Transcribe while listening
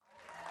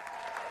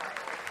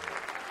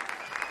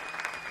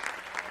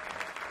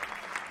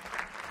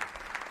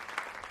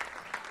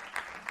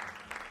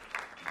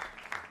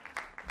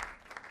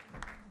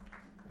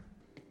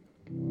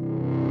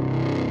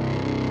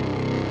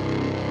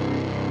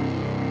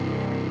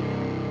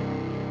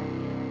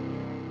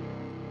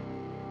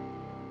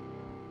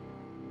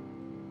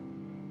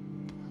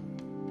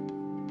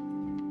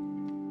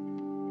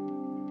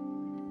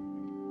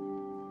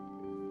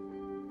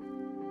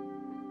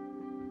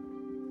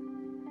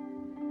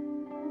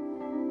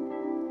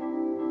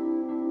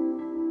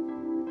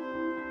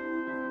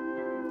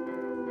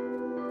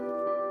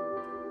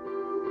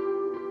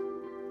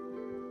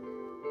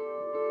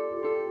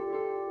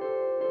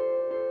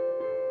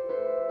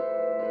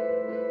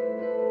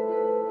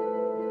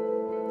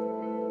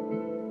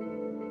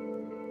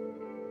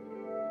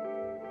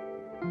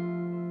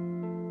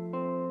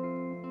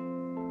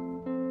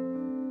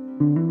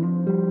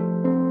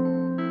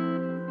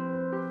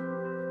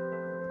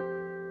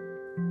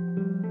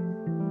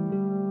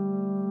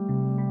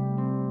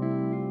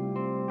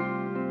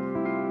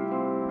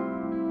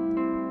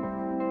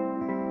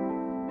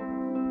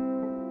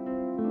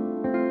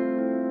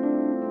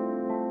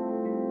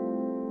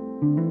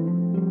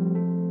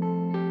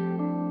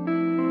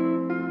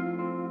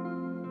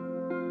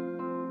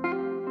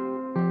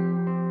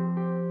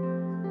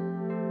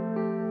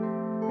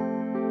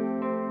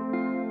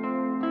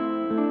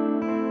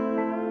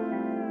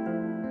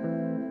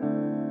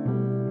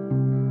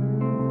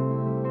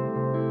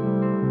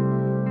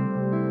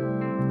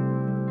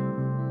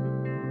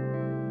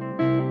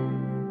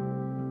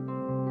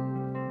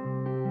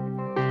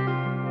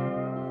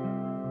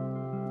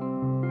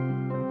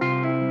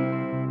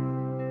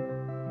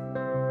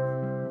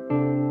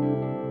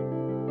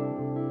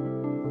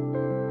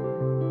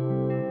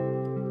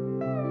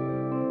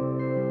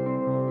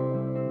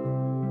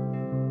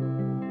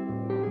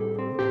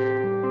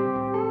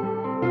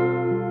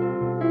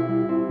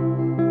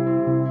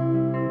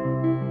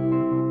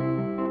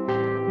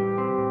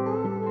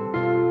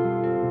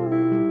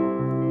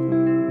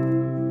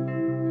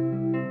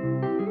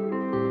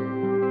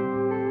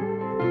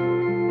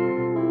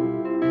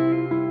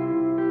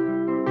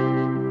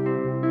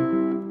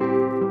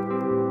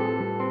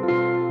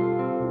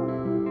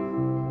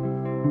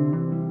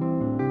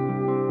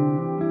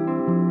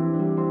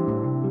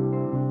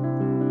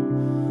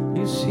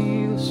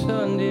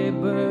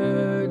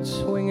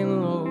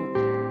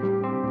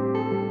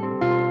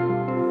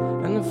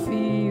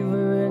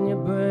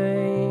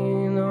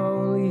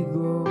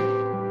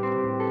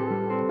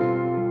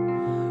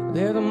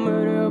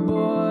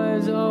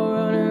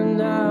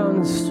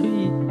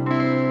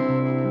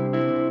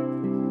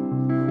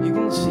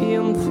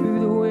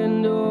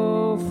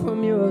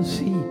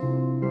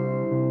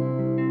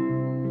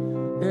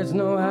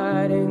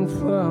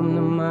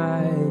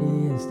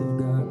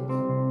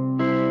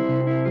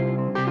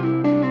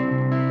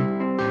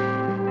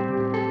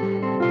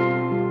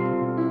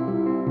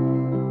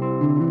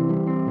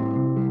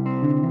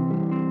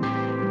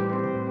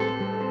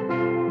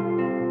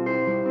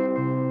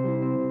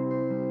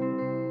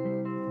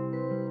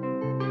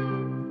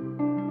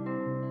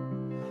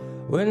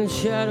When the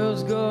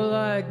shadows go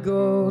like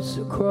ghosts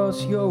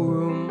across your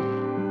room,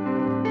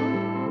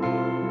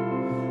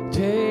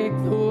 take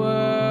the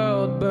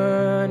world,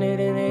 burn it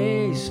in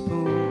a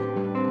spoon.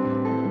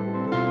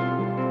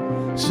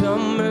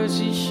 Some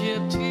mercy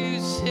ship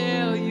to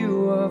sail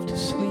you off to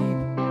sleep,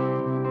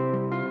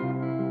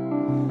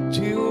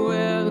 to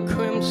where the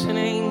crimson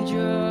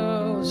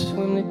angels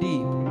swim the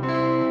deep.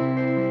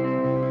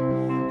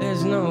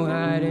 There's no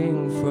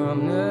hiding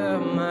from the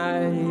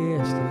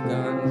mightiest of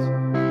guns.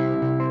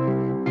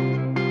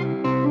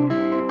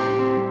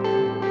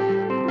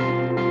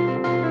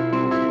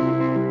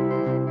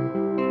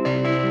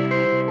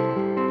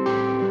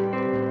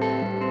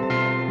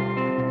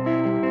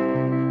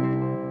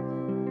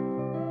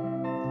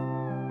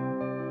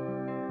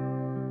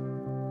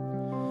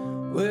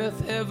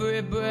 With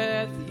every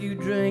breath you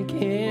drink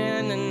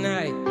in the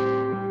night,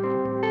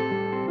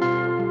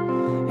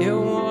 it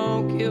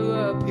won't give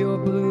up your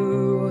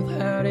blue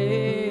without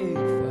a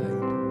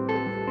fight.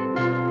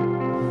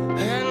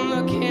 And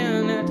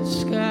looking at the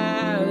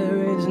sky,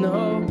 there is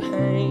no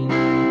pain.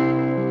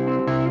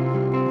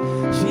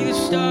 See the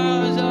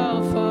stars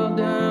all fall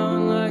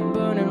down like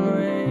burning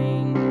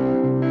rain.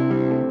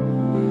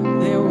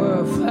 They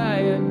were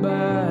fired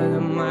by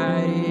the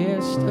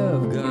mightiest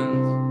of guns.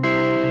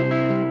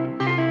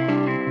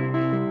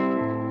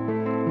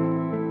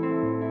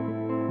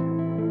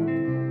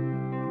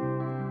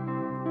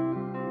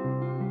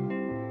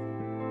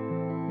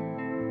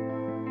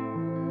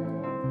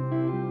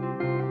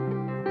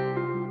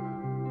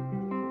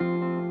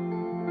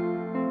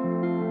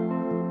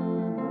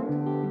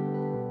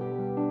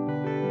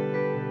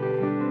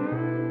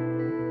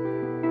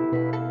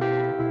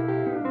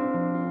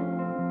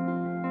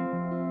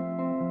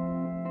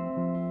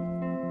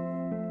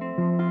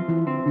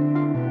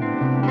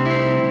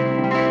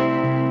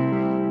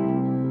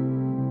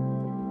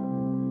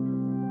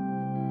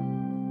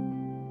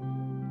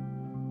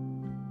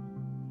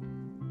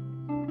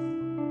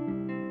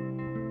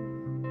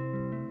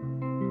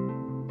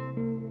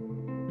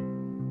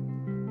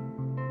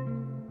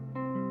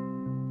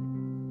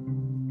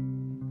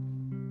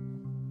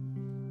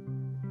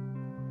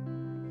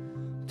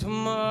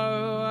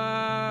 Tomorrow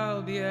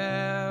I'll be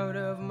out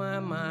of my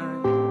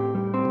mind.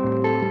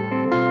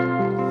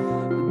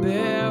 The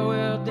bear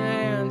will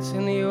dance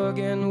and the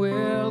organ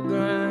will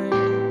grind.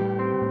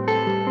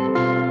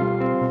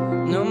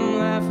 And I'm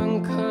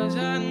laughing 'cause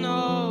I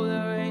know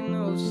there ain't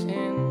no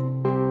sin.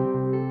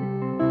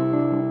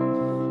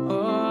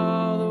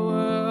 All the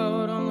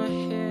world on the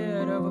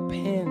head of a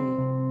pin,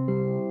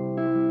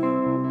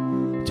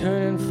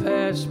 turning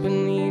fast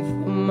beneath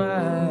the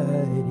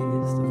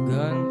mightiest of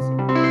guns.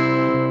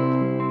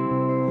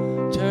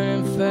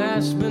 Turning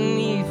fast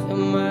beneath the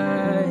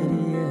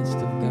mightiest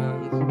of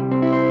guns.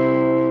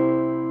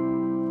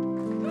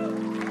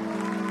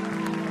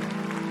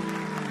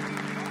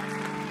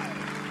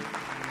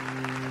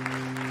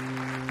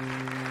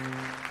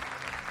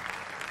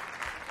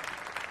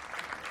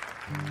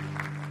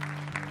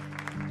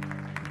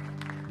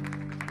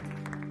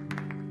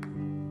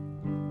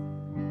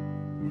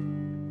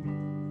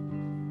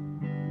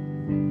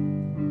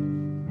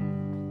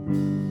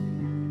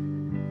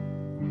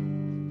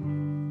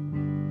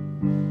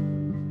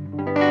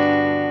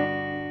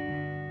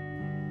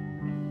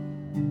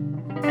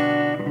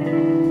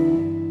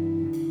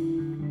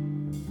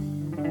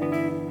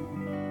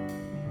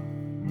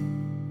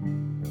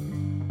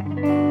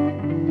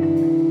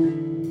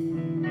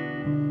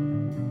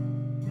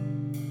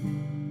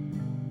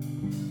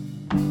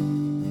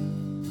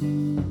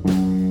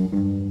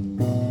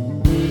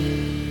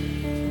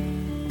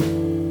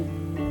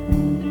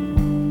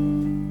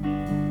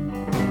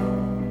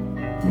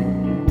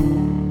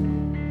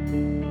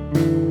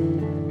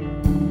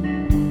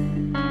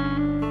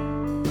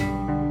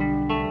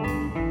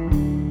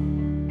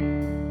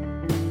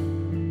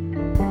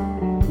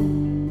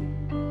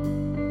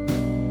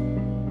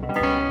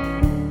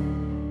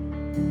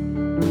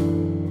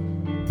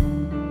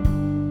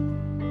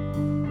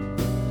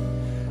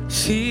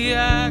 See,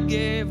 I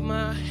gave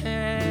my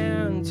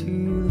hand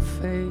to the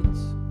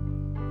fates,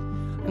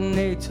 and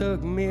they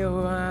took me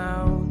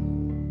around.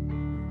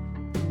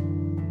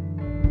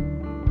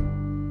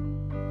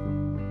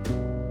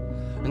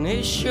 And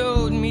they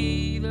showed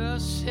me the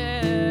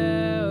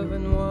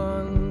 7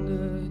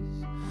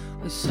 wonders,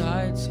 the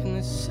sights and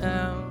the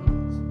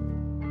sounds.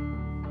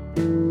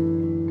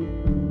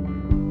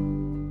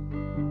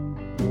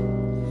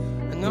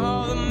 And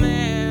all the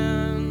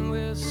men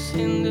with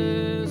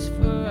cinders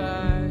for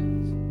eyes,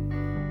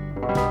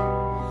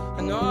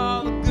 and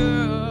all the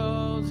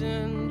girls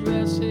in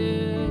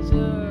dresses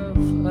of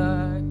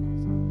flies.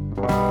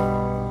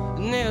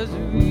 And there's a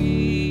reason,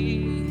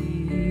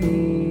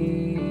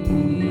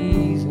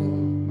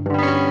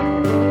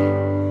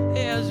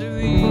 there's a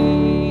reason,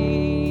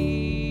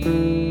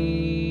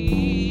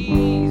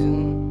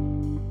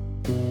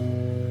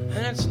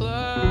 and it's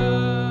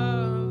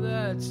love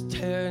that's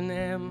tearing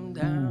them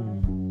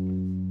down,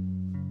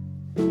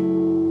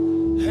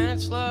 and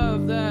it's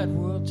love that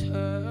will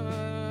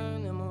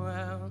turn them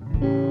around.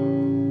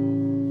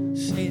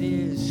 Say it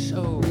is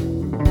so.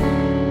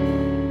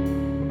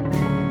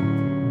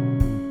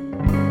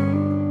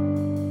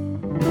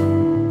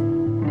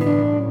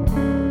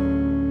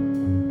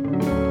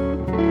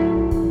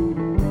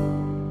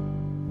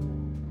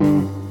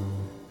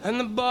 And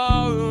the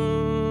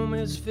ballroom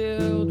is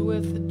filled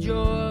with the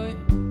joy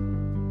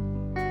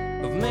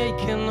of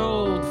making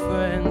old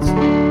friends.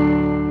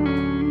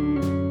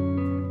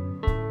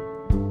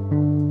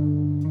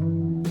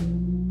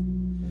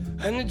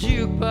 And the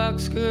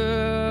jukebox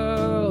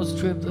girls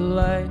trip the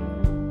light,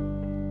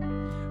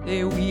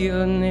 they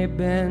wheel and they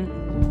bend.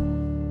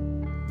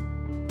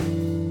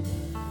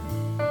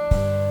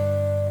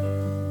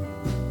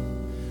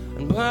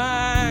 And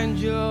blind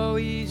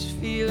Joey's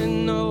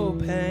feeling no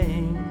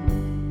pain,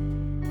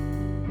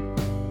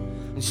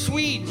 and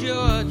sweet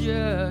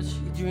Georgia, she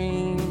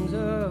dreams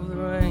of the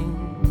rain.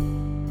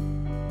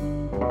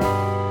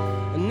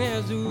 And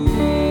there's a reason,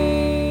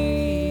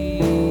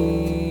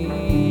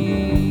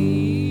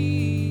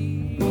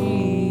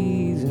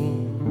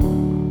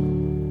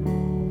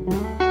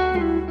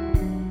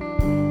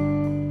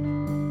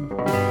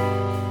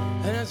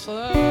 and it's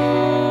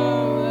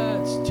love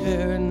that's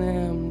tearing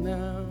them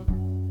down,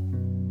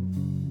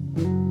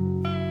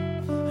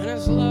 and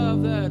it's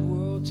love that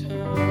will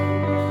turn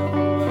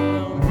them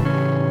around.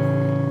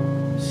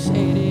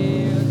 Say it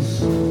is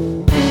so.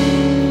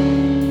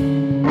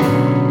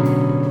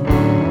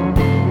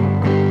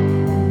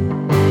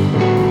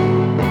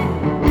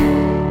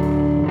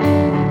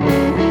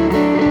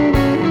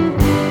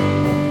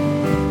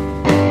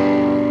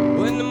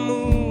 When the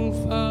moon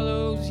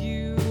follows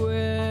you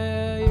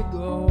where you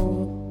go,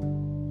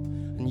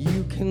 and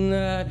you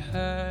cannot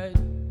hide,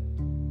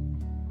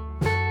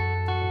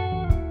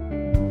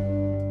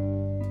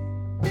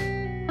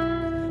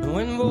 and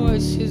when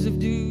voices of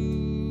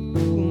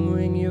doom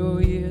ring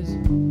your ears,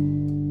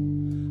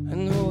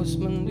 and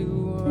horsemen do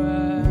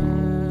ride,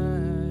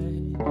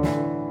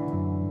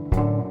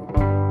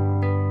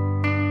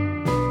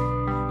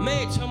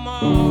 may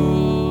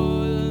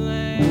tomorrow the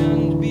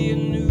land be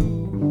anew,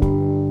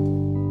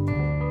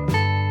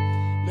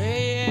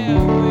 may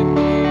every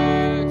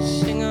bird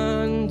sing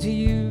unto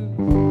you,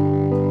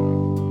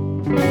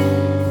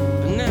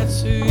 and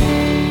that's the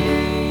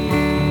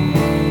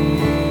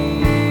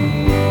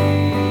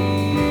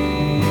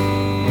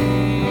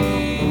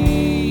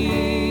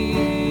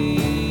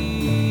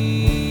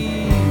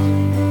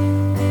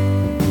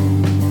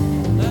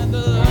that the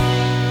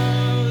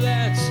love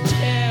that's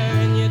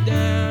tearing you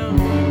down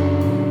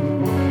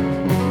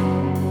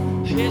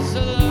is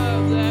the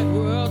love that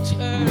will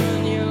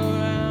turn you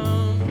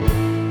around.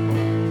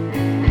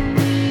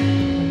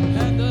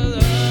 That the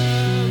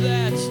love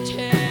that's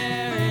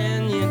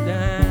tearing you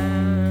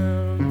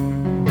down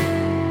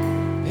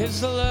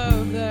is the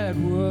love that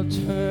will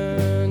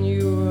turn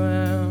you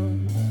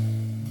around.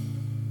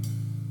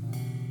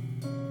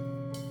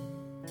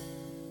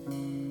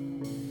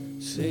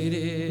 Say it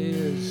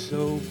is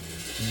so.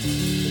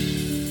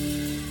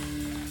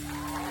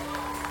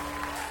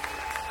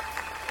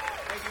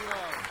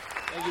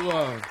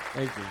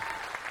 Thank you.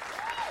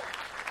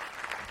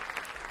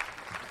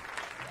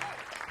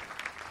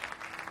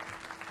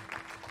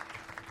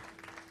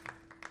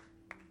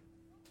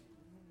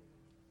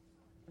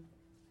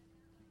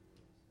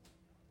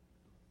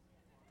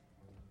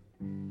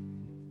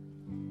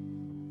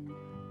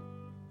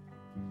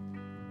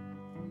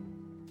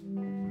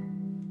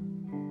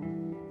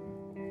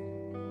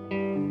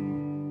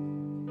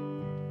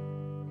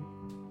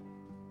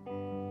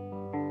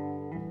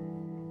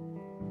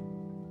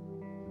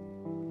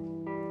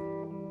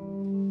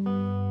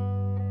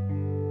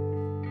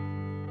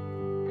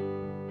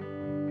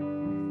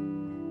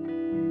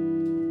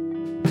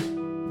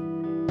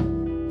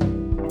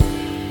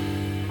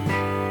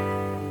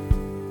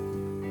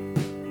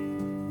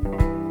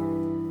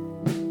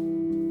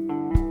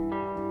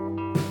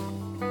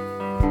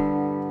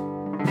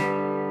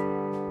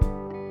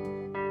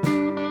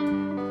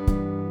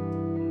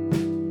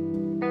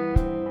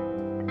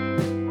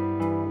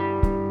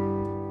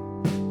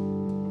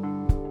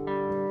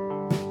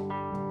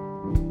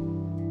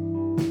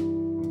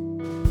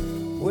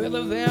 We're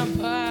the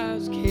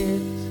vampire's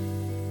kids.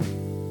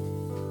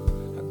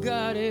 I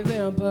got a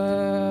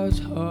vampire's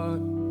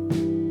heart,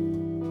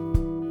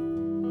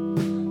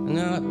 and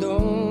I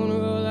don't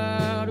roll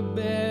out of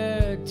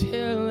bed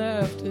till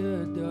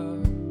after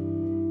dark,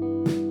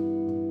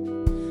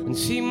 and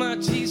see my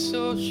teeth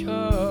so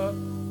sharp,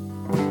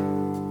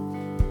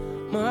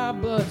 my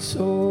blood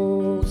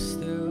so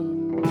still.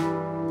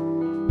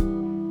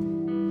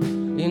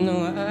 You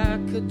know I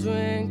could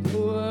drink the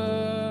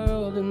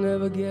world and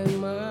never get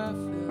my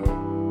fill.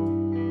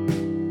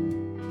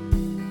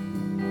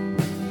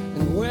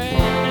 And when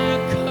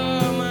I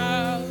come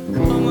out,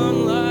 come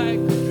on like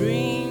a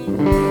dream,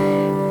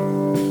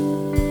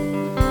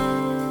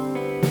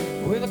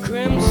 with a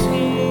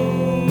crimson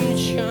moon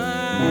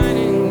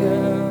shining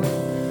down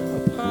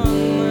upon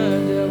my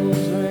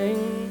devil's ring.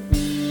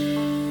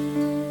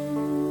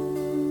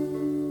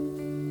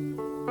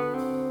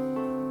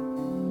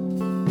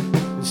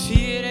 And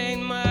see, it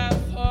ain't my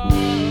fault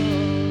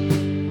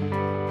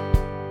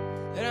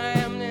that I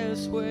am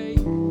this way,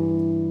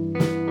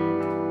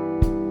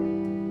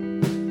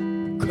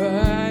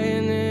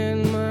 crying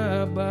in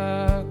my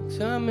box.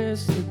 I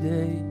miss the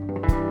day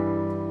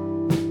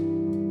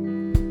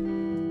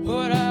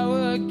what I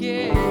would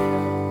give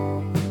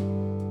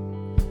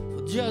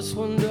for just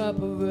one drop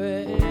of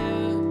red.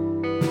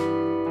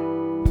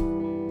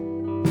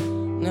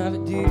 Now the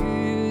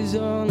dew's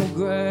on the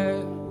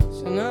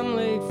grass and I'm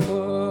late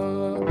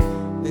for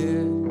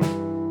bed.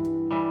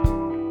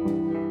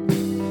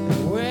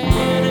 And when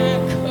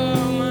I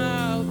come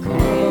out,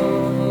 come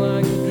on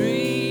like a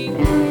dream,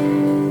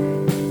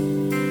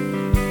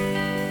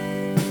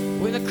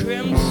 with a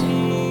crimson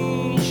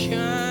moon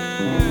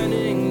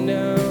shining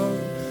down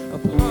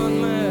upon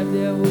my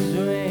devil's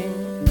ring.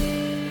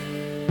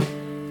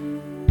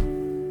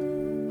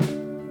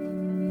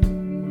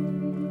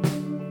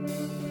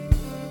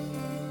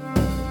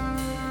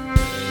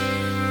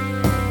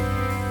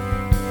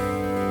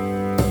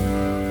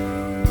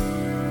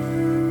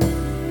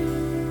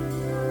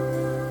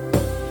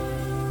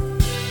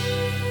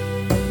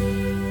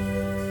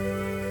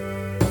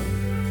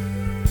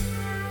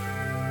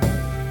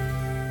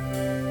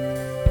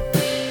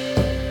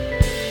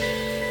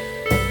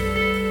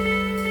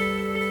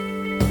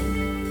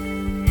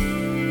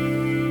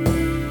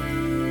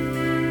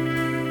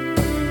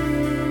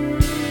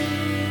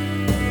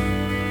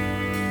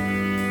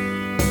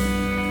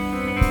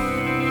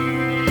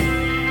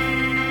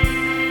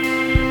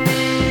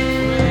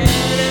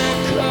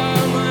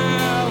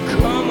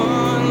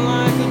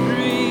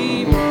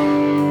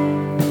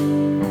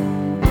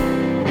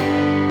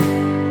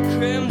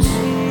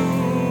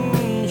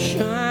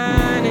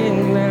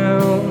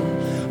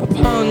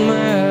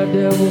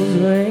 Devil's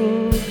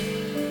ring.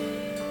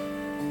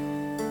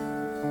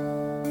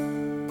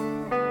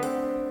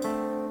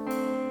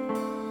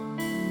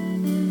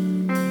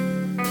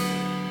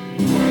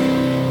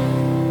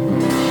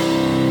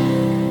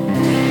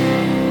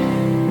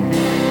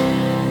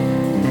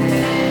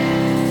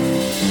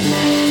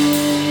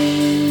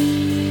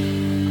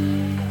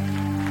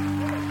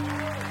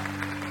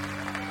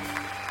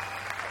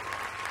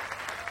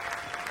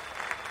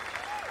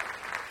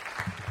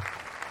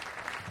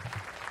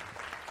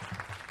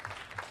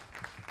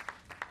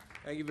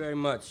 Thank you very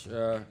much.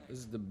 This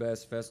is the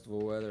best festival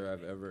weather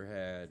I've ever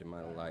had in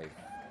my life.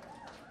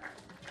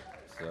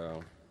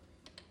 So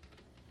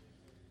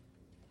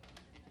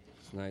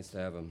it's nice to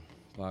have a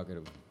pocket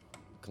of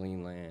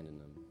clean land in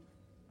the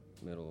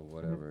middle of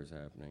whatever is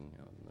happening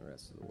out in the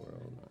rest of the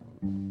world.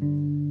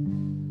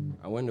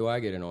 When do I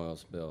get an oil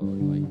spill?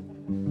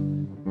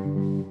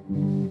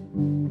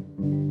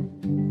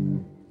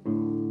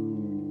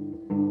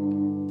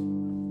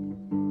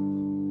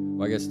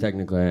 Well, I guess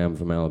technically I am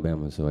from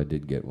Alabama, so I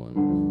did get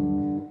one.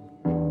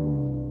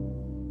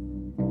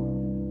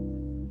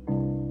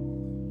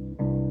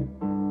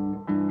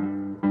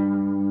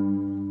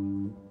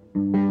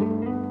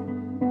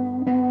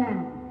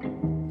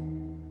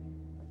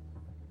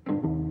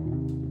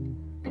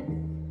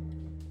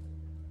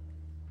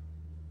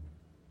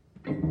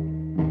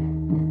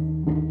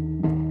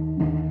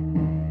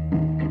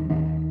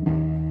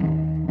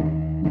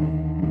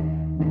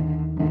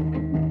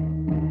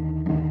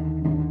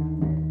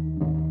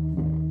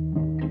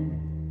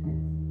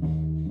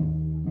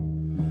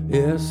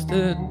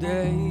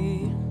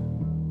 Yesterday,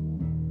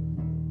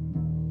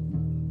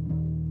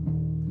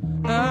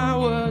 I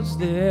was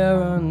there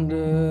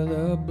under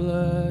the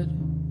blood.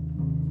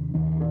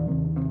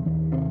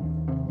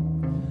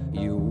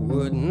 You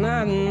would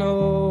not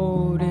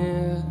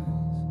notice,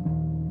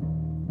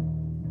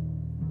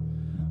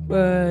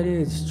 but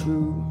it's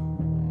true.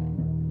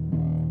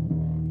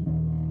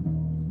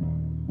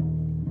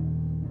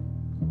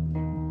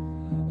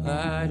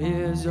 Light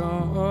is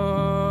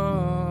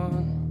on.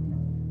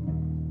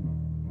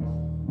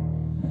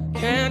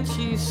 Can't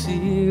you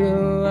see the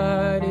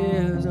light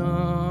is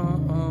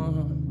on?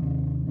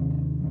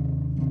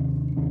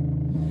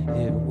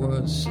 It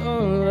was so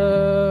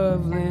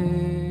lovely.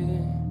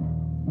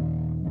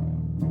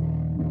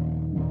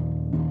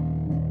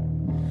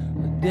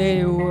 The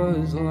day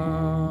was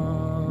long.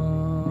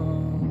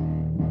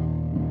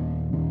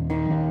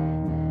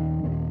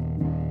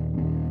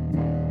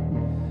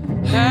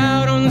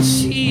 Out on the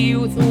sea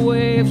with the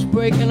waves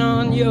breaking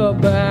on your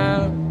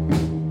bow.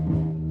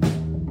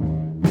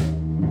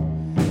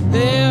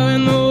 There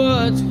in the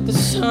woods with the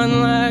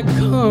sunlight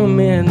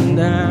coming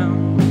down.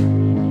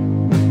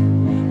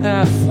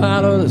 I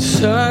follow the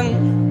sun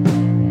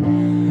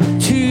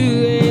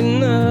to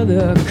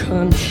another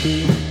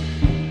country.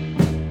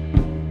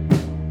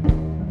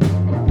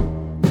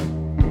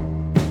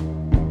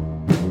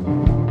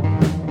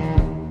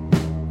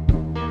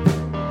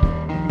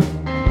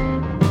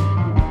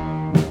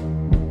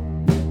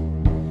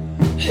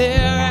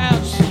 Here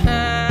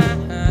outside,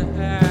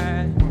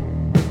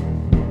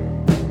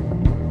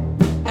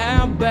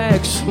 out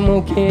back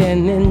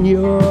smoking in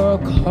your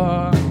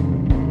car.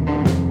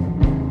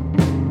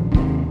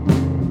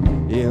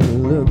 You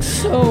look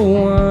so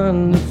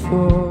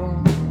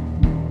wonderful.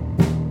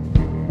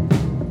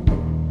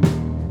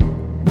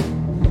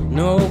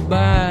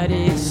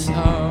 Nobody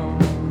saw.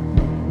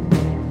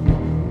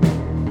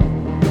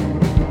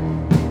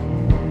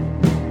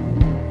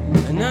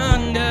 And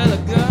under the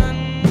gun,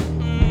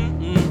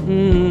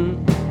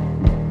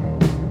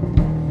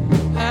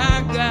 I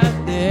got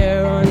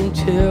there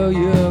until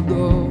you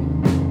go.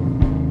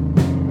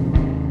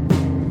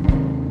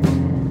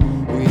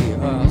 We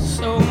are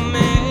so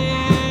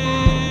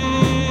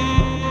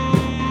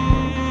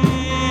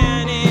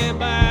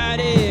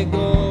anybody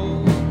go.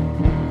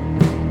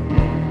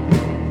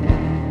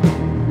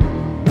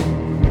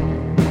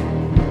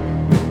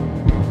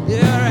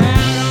 You're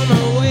out on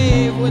the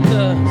wave with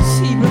the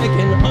sea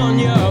breaking on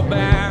your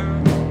back.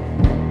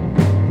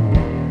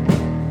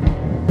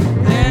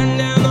 Then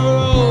down the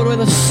road with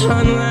the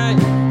sunlight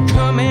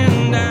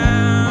coming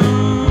down.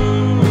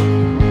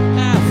 I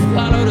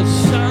follow the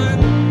sun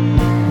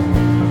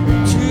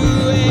to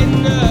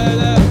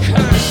another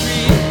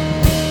country.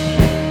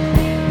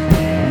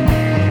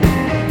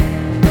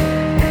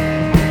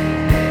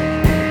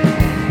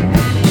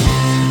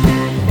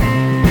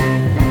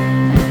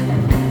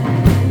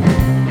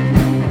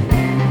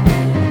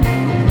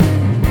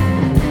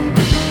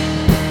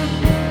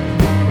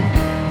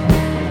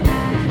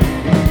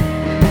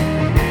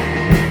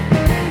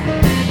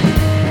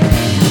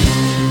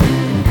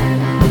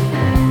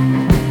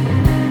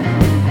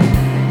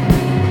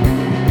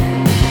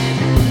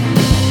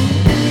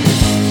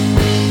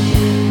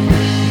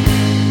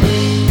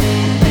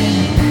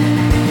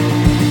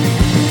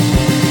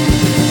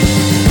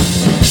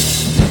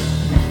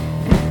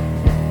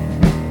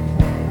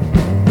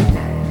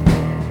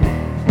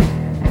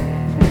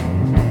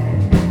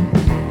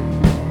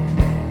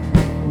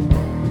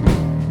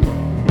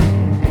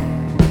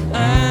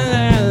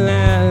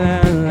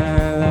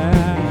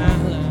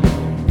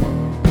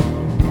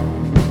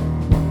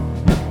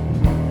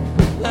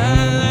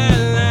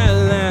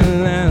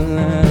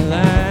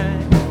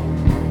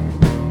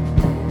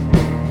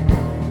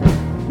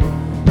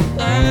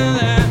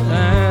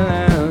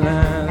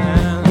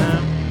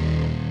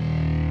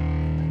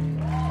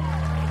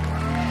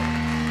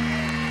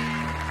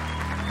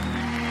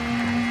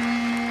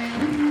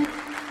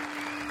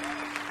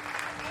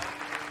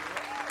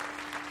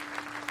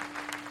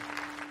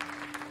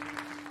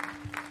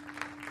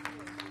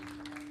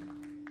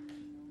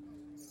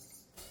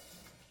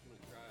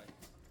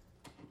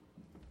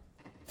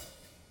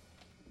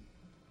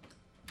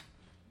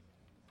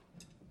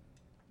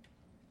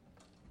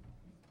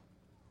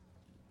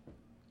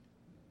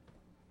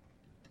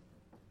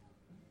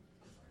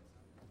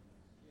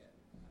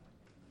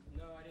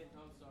 No, I didn't.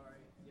 I'm sorry.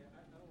 Yeah,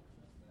 I don't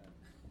trust that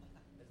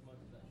as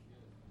much as I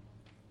should.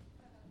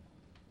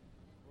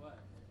 What?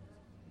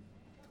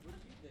 What do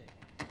you think?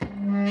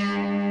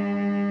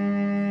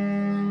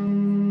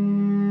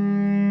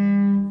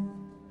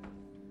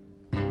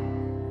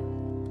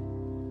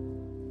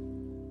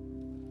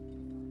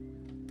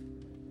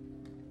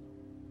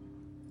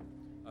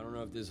 I don't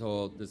know if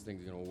this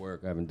thing's gonna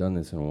work. I haven't done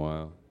this in a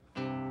while.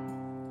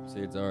 See,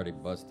 it's already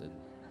busted.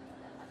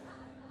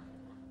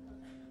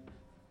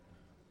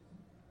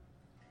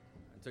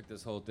 I took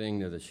this whole thing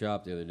to the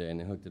shop the other day and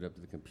they hooked it up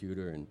to the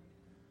computer and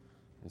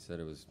they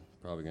said it was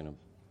probably gonna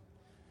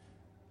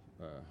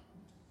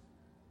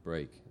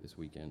break this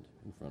weekend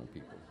in front of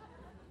people.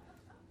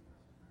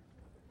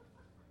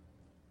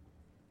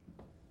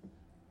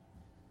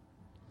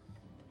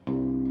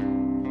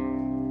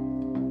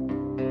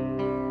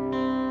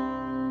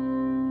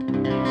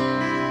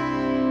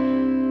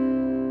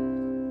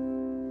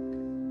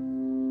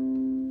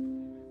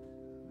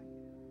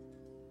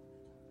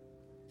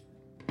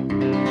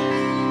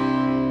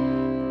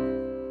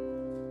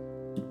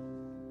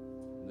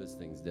 This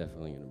thing's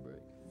definitely gonna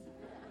break.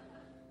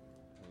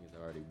 I think it's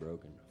already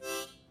broken.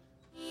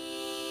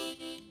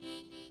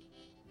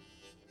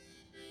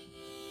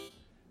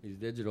 These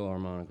digital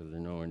harmonicas are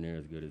nowhere near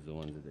as good as the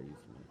ones that they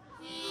used to make.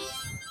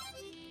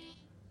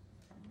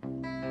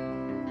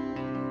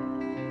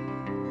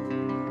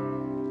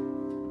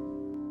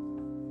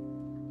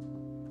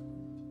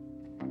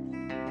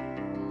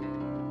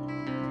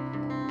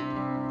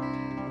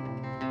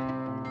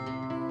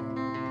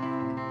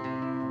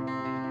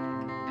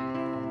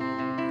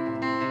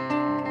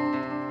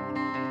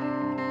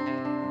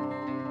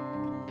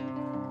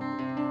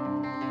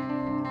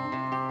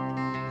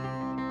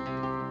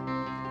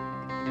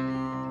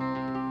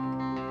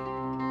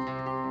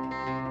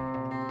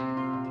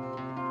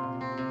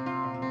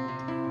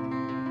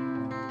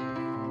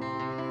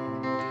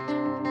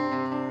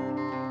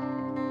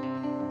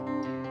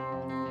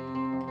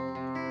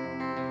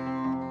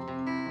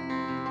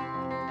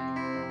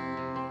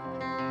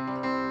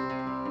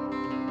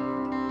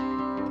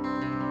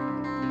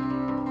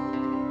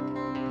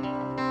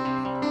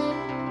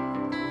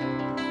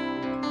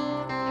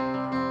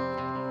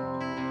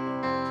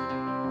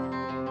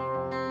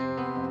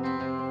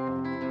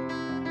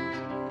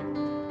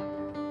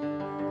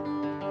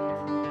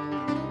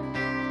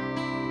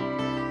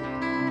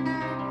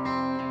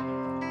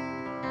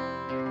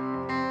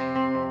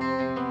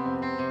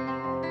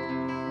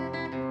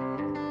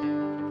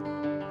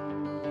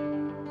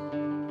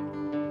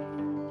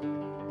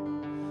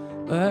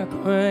 Black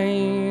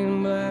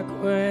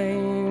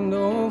rain,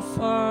 don't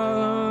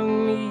fall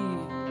on me.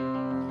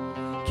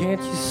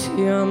 Can't you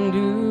see I'm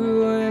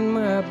doing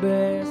my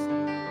best?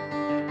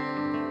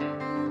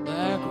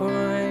 Black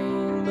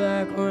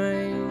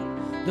rain,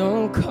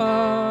 don't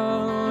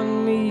call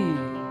on me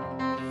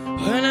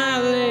when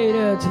I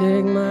later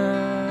take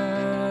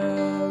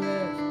my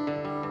rest.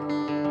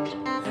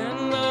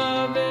 And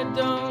love, it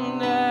don't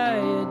die,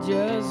 it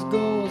just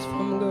goes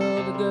from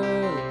girl to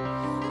girl,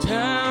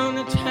 town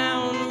to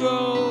town,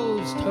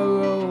 rose to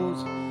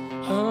rose,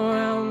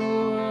 around the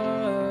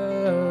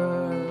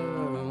world,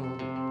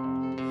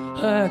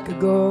 like a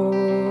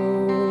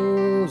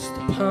ghost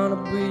upon a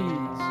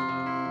breeze,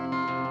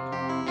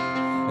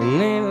 in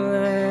the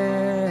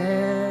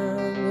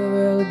land of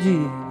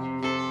elegy.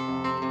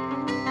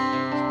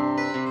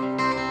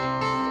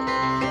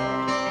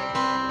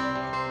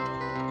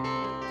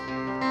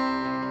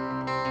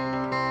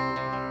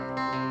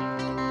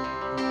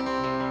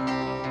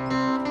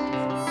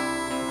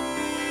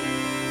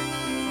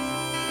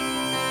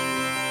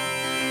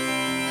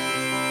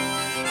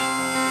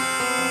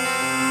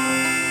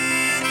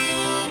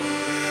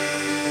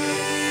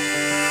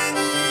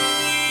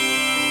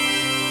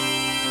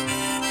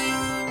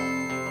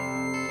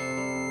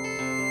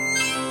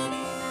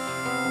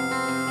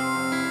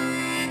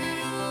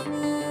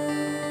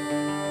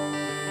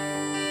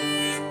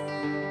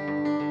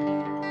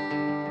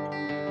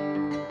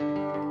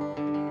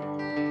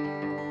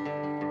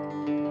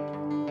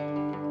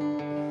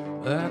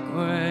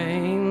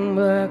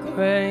 Black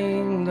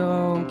rain,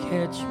 don't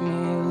catch me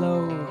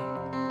low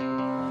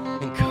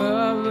and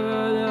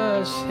cover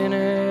the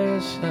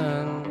sinner's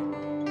sun.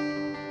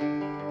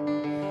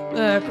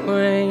 Black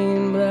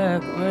rain,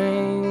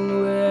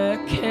 where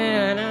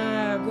can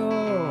I go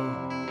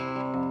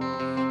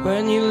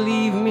when you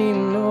leave me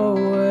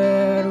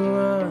nowhere to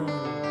run?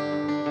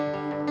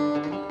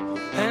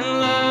 And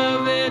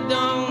love, it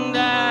don't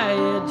die,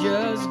 it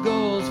just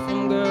goes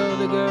from girl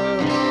to girl,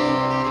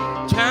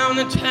 town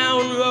to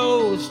town,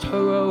 rose to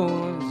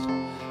rose,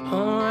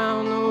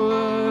 around the world,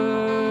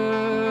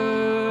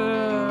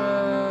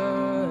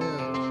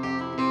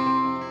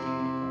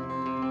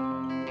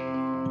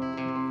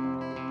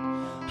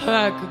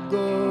 like a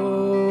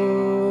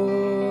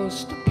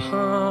ghost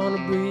upon a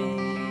breeze,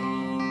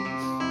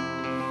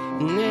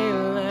 in the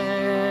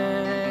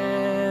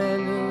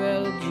land of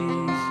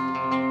elegies.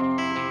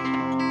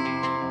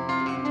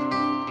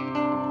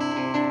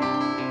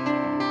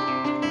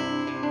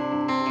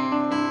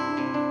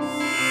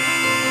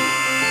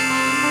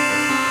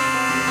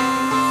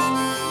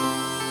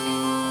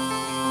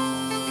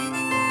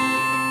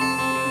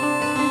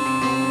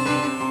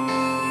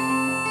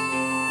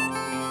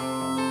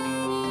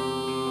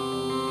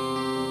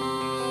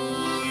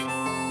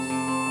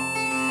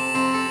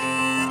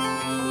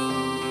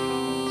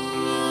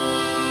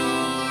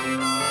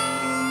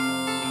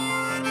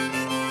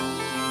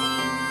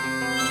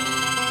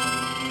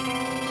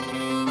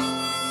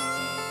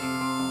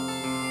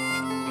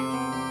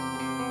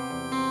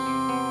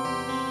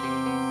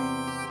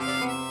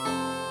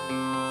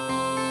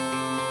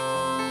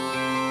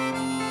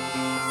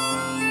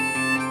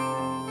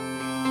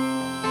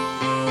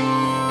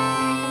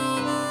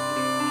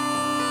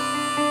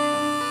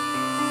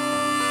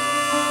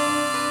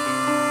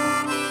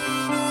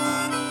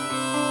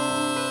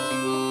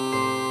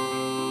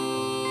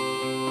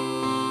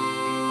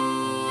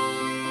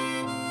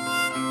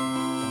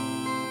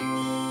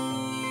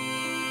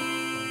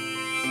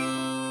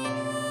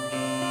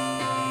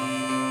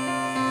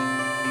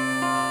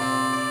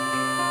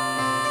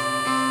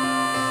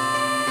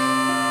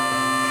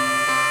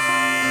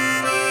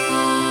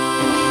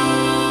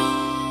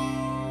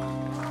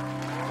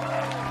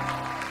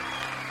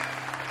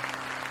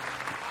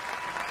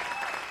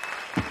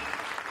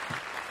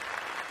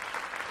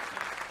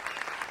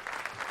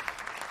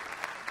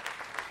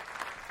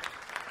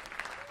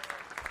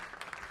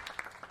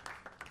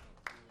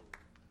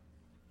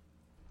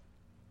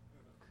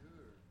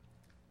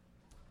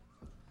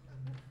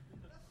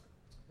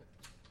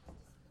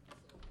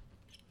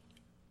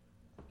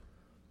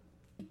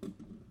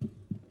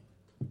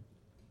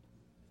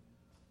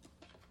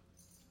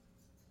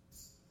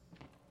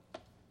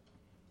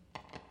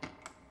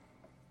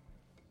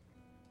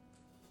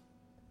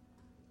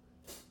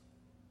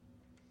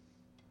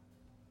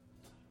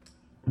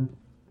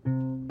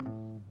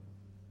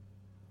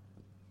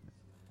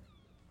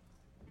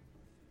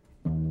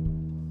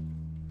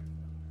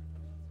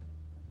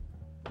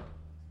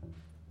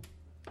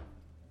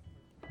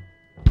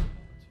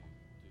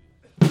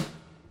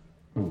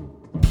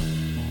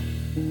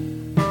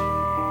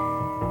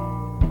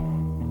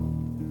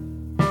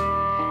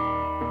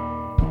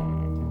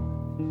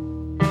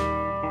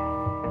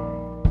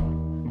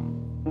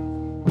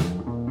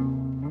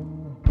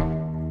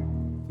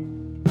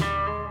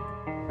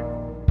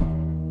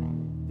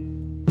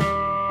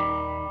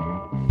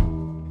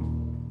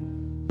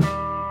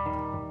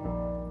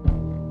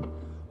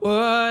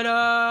 What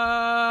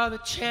are the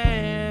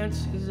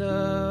chances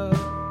of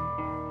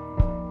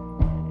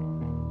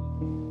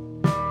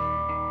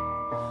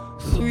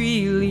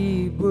 3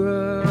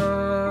 Libras,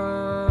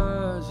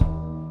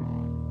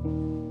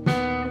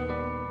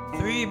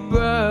 3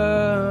 brothers,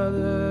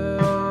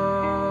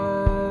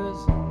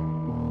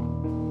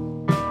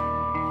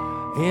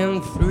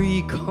 and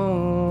 3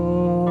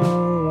 comas?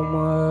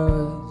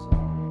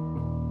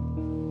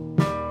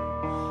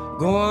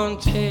 Go on,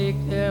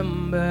 take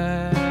them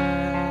back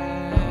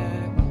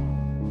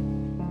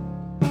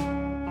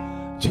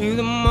to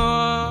the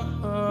morning.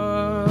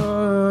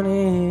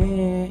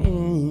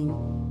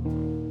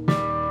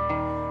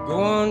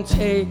 Go on,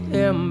 take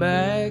them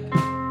back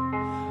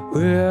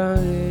where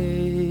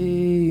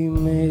they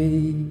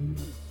may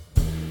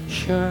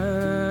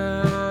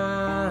shine.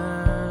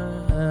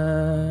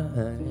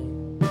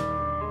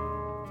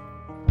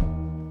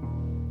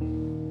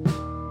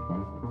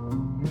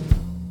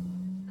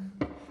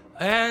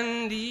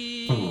 And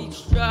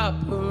each drop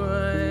of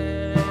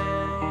rain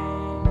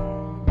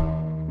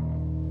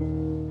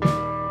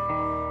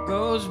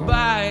goes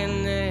by a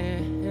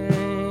name,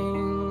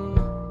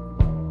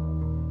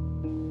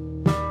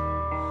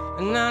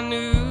 and I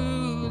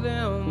knew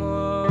them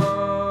all.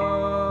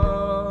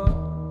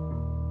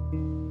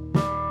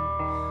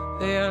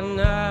 They are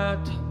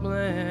not to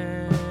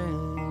blame.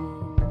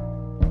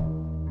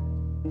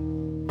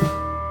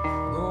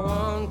 Go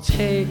on,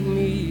 take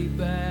me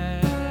back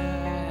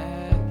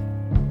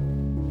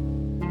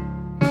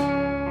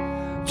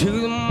to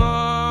the morning.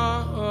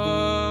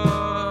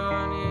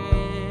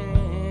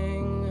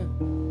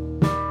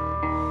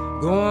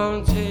 Go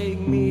on, take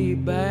me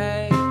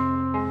back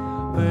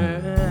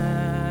where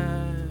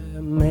I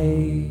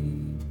may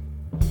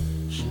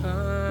shine.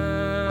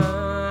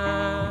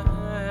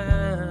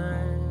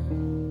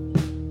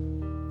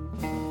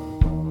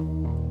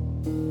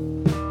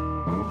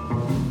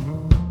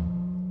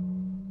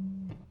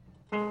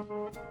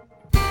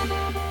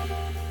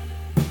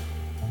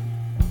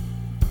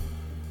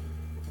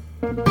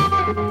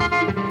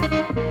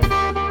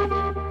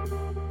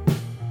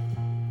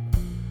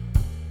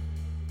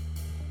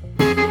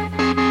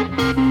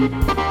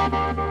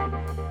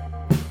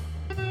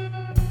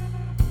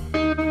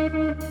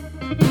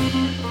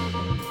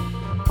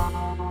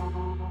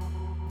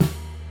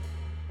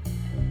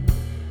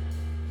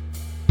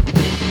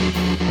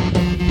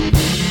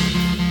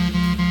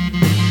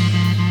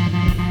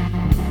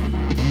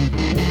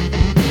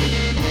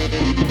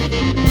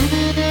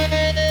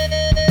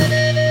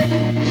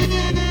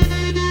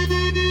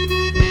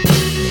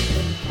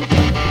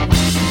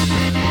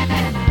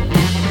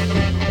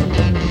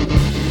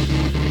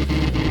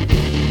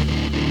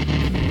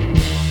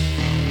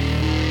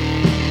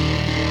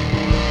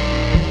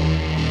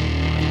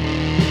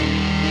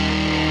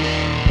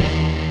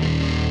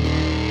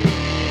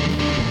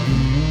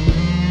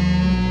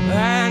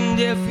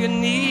 If you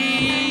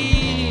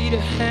need a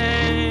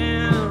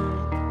hand,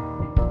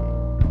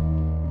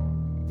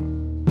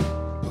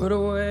 put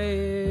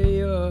away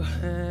your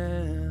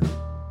hand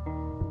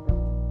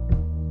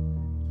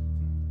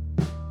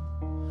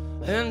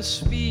and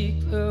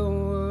speak the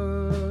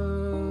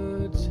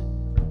words.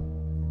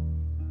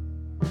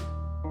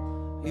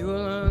 You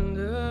will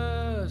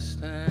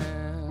understand,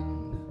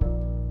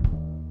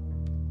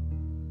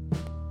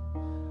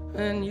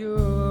 and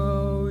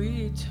you'll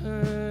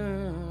return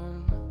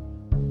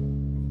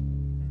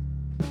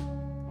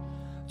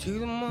to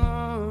the morning,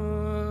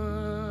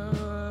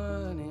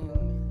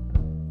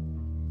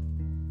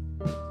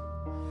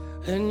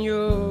 and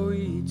you'll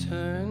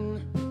return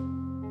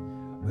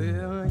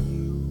where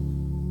you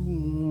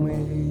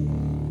may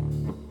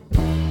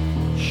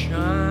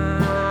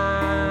shine,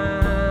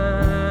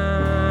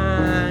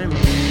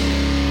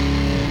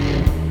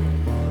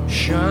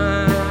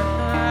 shine.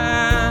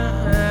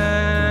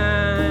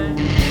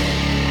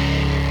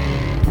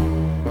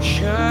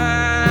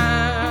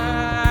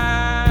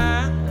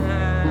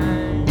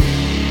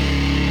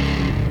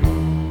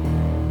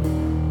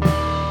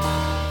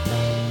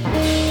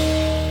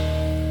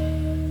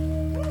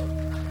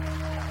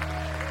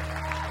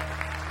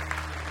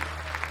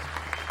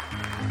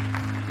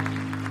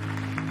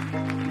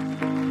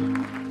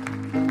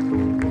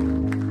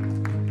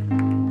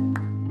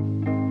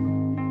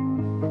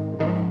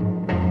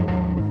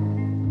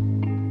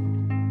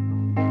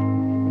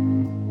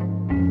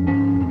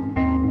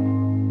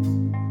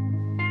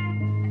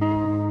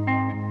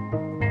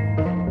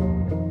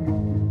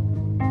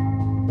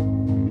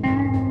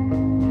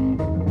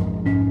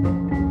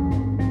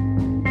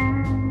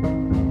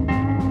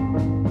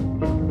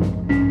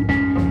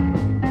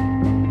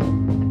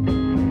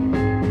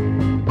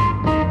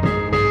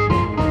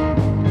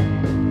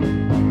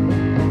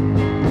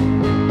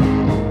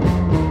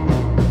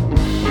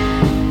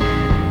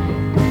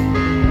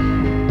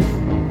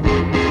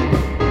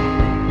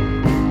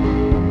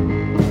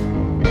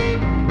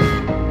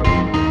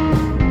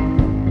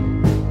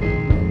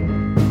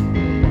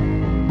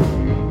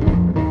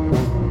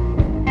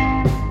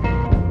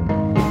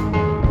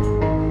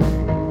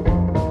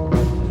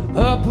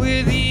 Up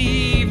with the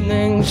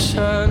evening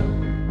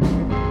sun,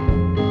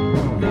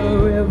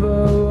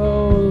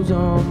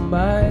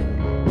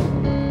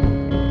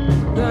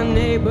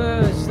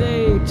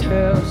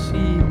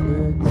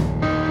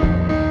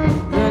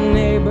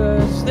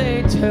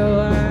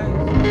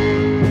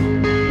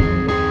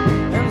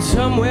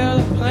 somewhere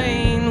the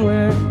plane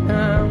went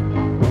down.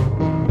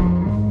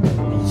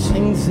 These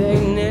things, they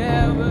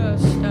never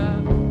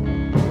stop.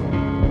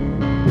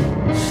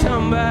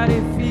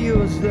 Somebody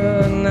feels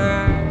the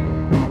night.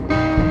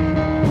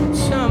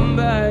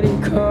 Somebody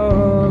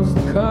calls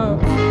the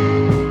cops.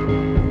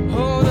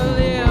 Oh, the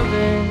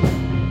living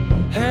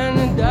and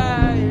the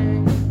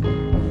dying,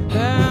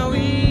 how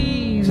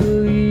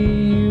easily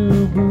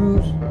you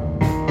bruise.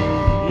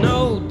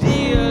 No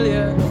deal,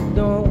 you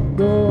don't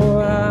go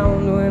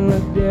around when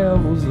the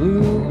devils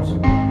lose.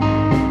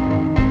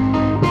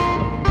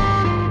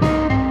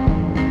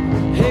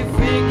 Hey,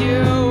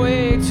 figure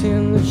waits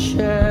in the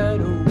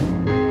shadow.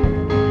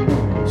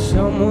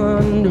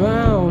 Someone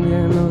drowned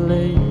in the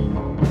lake.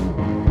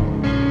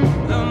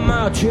 The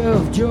march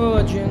of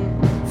Georgian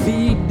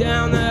feet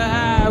down the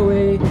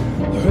highway,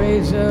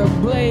 razor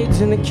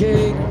blades in the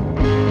cake.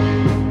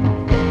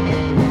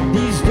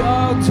 These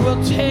dogs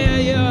will tear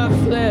your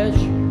flesh.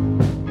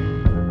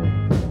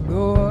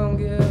 Go and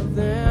give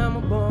them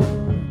a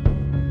bone.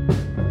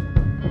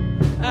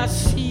 I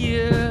see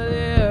you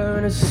there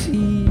in a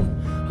sea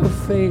of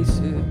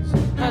faces.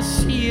 I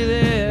see you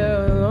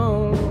there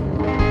alone,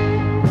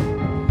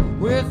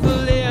 with the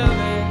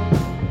living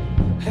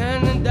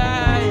and the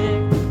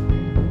dying,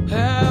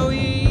 how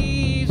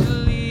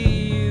easily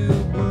you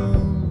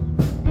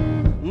bruise.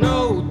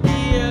 No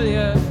deal,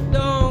 you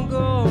don't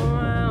go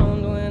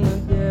around when the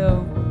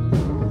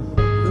devils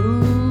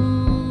lose.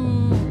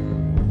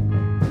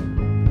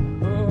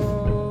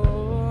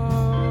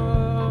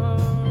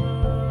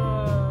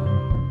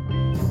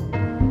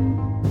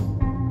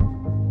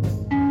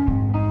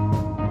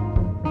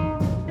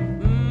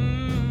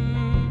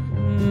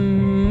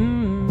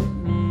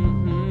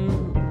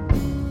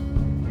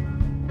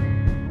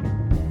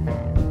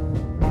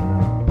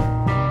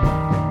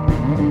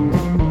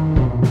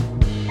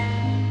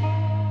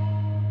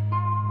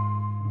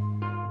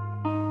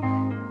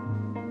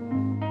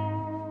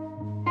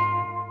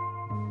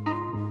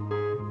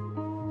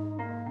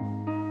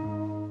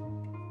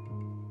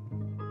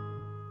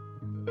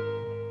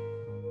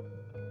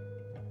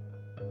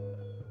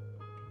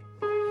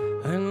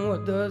 And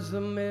what does the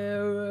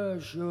mirror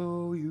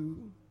show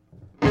you?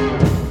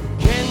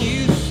 Can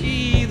you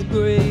see the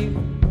grave?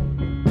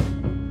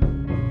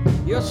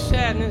 Your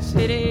sadness,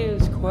 it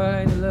is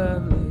quite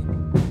lovely.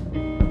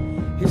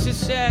 It's the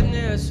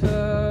sadness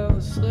of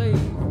a slave.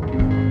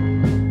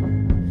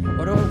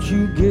 Why don't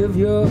you give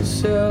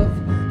yourself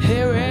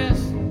a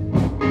rest?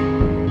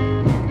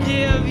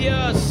 Give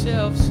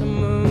yourself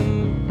some room.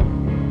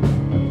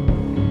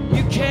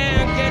 You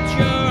can't get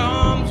your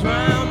arms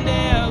round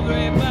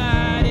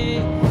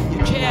everybody. You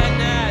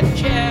cannot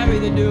carry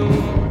the doom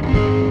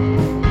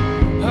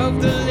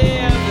of the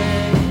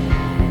living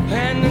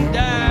and the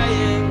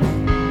dying.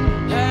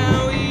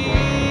 How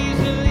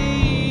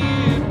easily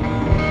you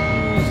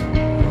bruise.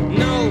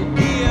 No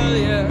deal,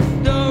 you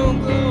don't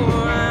go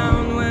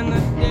around when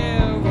the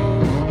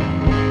devils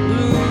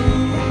lose.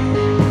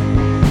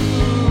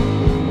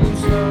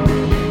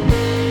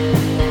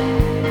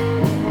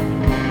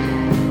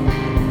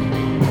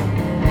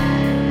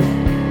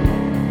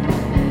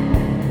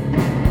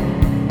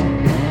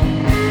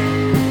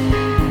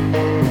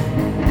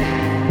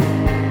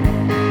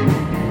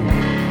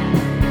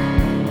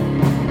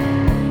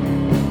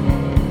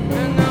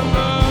 And I'm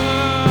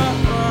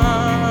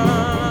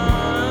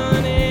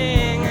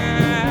running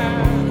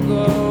out to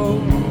go.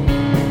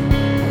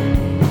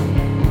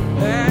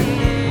 And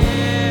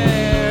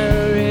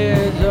there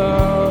is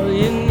all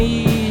you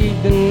need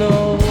to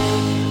know.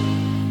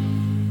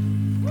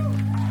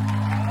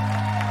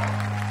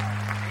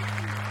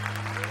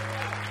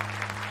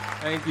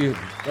 Thank you.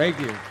 Thank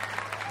you.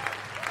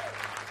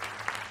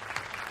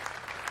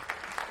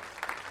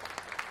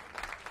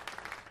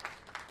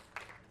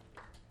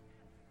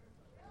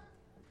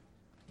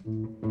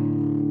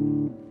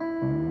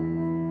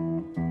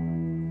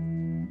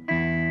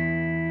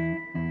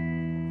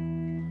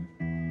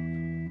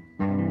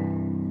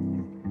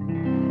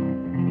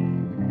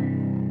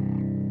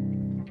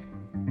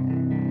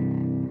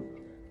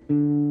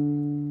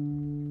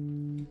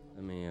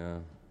 Let me,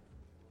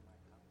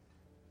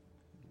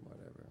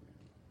 whatever.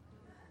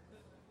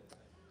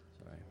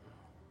 Sorry.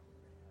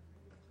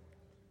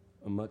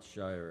 I'm much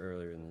shyer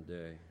earlier in the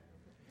day.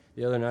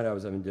 The other night I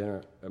was having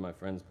dinner at my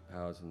friend's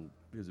house, and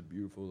he has a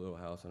beautiful little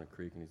house on a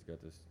creek, and he's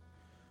got this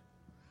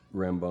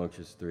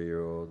rambunctious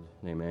 3-year-old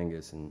named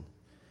Angus, and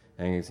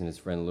Angus and his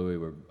friend Louie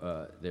were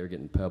they were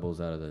getting pebbles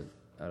out of the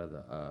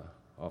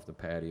off the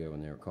patio,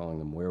 and they were calling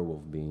them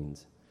werewolf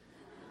beans.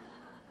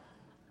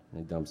 And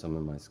they dumped some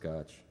in my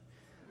scotch.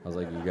 I was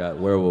like, you got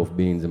werewolf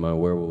beans in my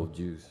werewolf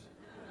juice,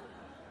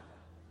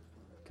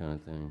 kind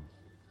of thing.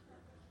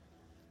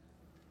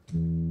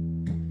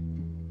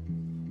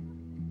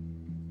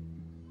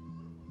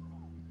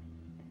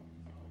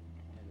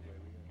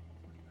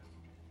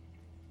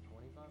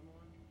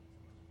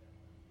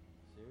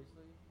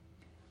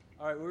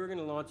 All right, we were going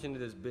to launch into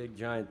this big,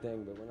 giant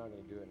thing, but we're not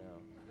going to do it now.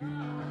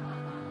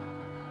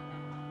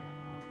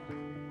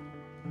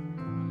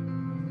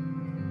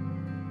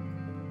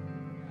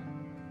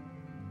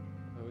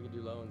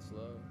 going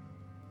slow.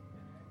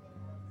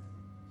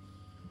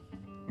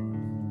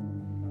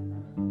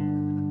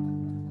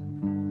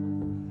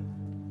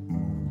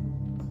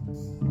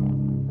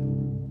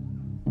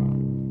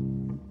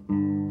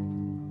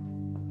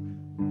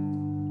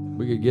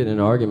 We could get in an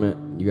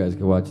argument. You guys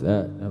could watch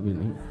that. That'd be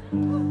neat.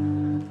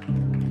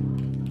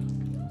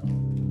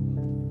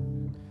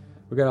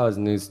 We got all this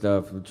new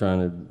stuff. We're trying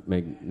to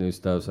make new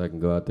stuff so I can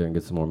go out there and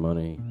get some more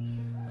money.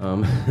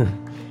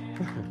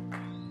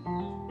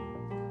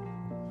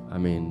 I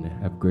mean,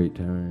 have great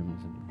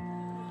times.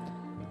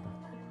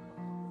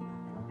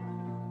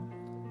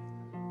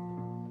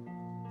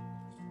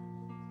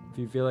 If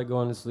you feel like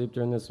going to sleep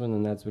during this one,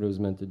 then that's what it was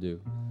meant to do.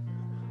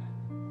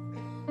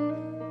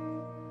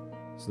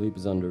 Sleep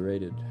is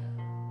underrated.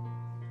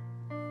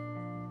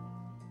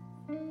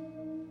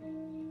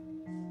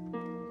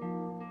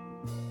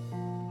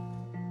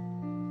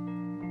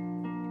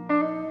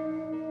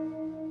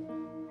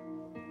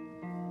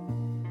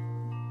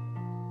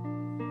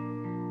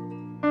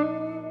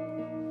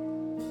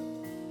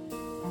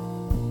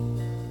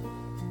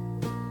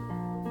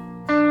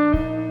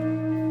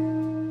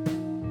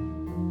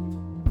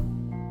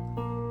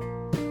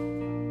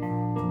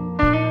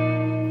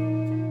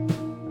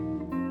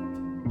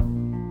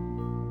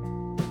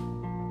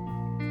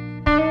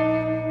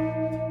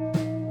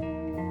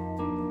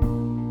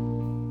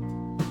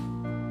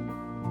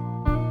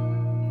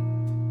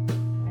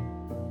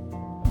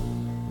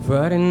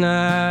 Friday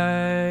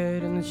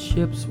night and the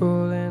ship's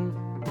rolling,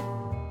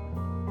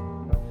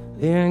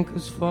 the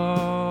anchors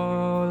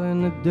fall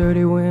in the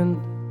dirty wind.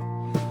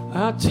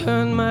 I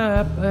turn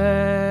my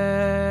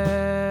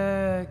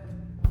back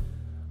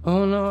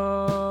on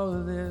all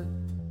of this.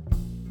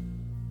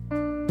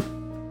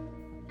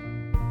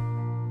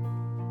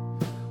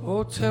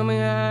 Oh, tell me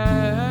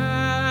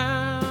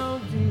how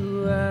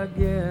do I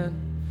get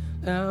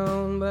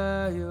down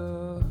by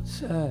your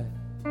side?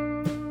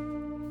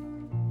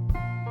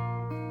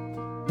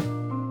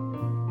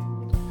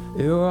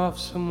 You're off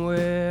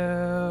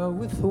somewhere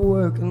with the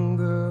working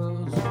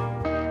girls,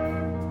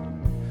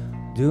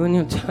 doing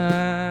your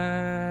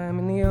time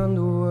in the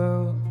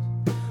underworld.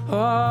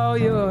 All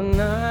your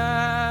nights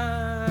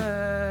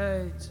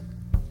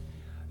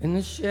in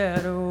the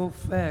shadow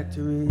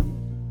factory.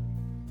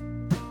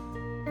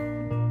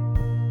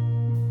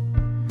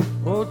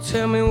 Oh,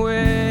 tell me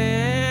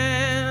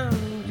when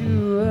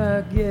do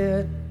I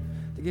get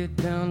to get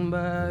down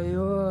by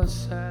your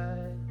side?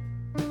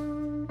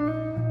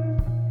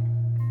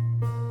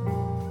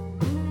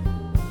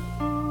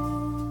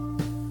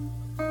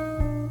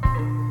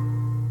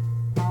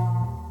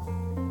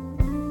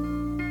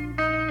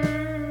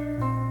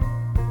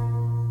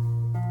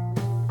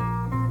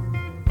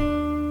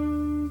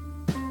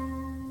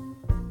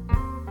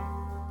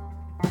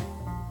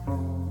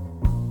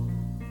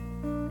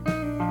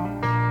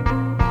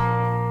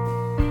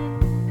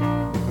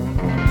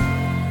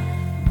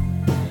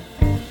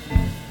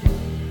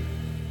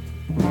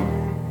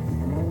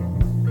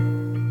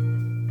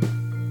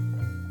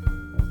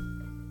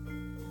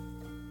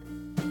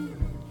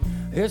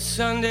 It's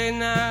Sunday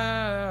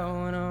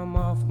now and I'm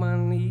off my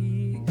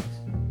knees.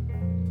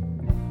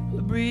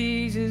 The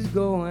breeze is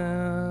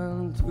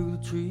going through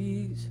the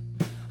trees.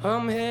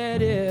 I'm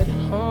headed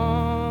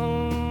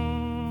home,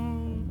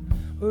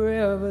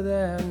 wherever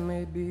that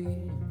may be.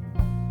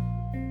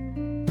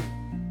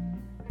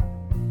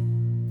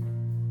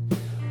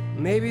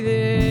 Maybe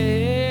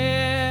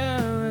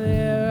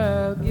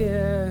there I'll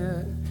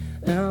get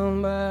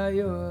down by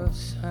your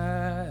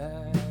side.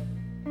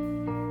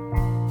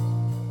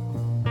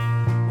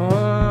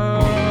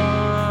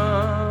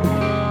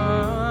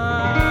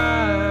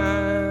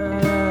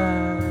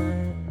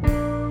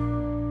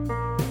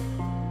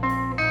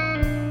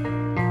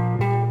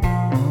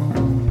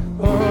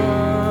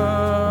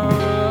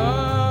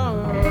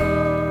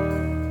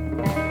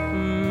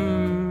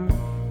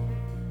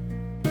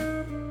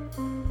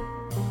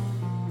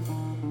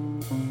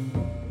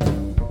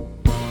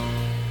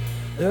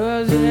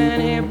 Does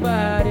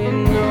anybody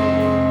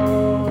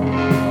know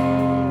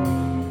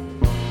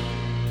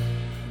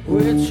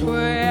which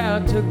way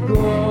out to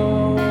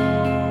go?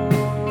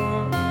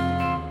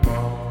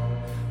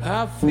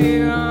 I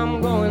fear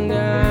I'm going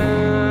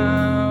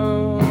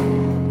down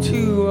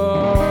to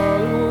all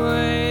the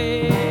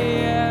way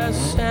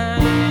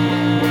south,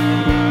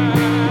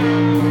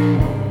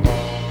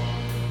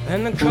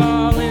 and the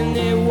calling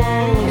it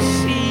won't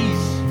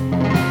cease,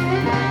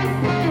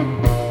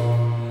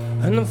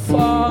 and the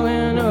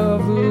falling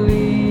of the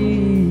leaves.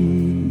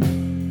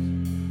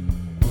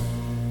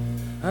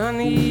 I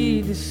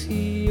need to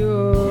see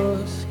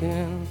your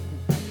skin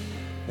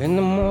in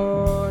the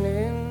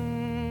morning.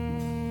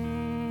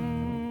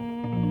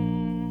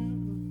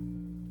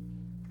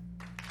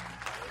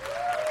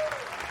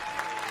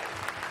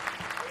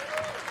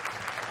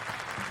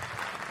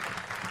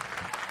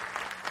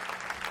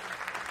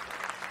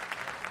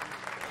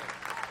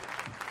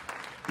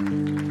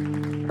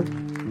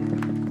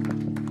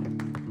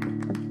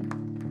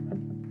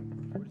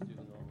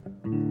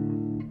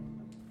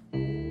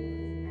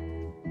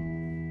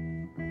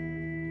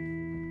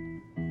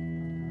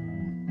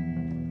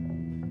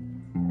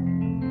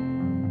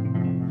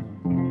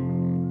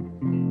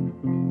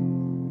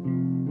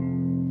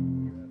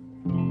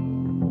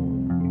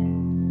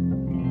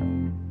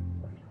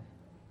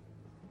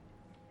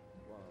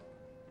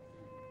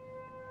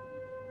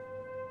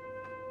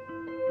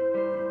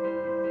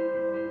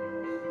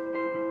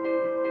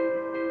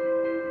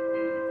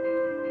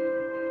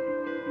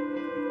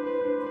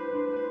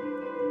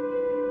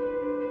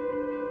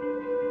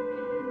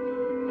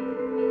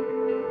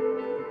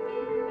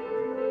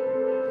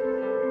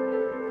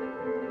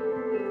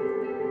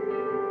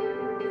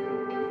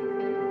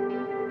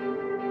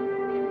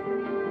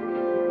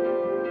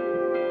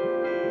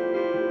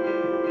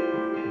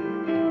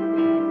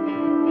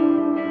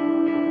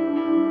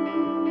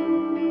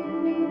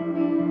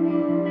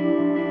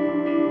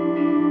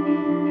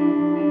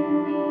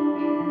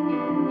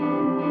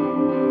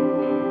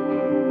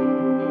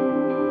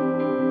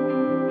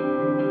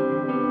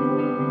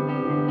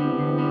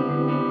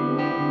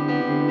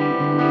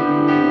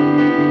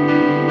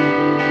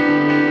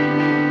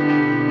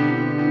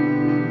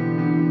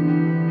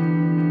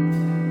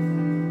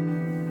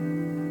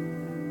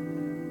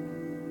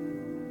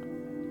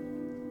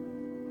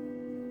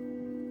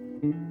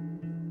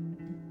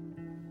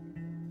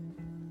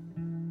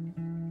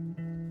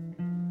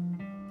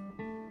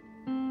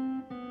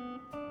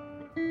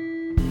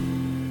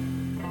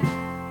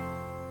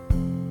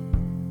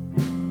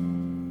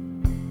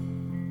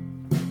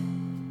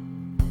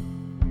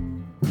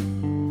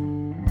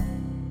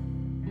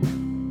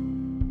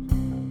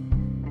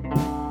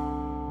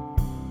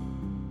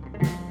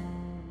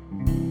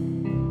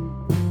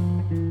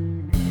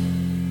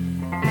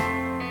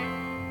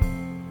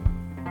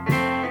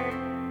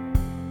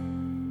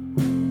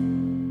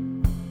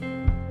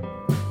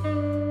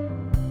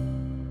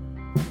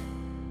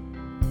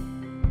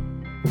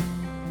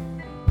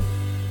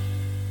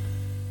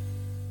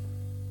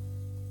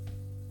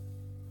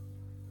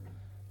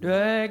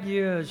 Drag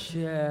your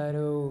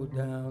shadow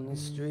down the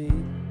street.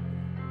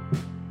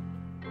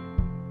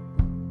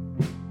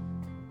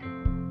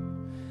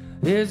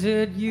 Is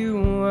it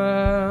you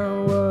I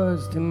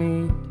was to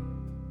meet?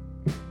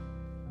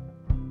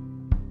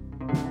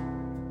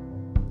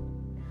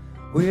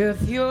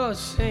 With your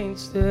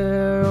saints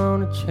there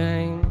on a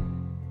chain,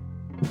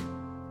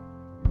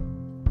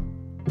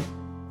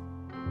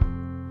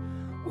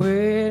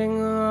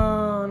 waiting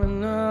on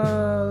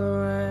another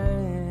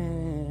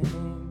rain.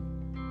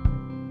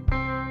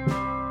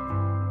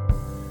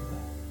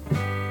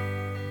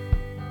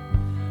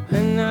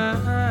 And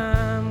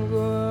I'm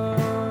going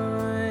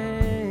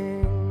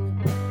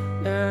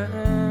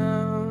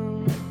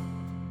down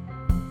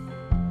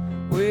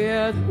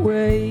where the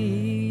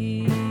waves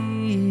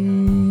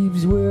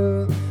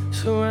will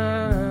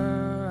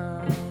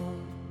surround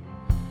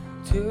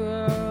to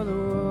the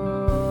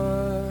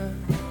roar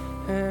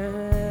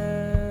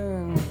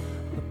and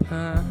the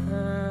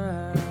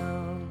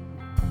pound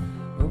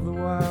of the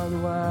wild,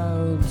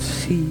 wild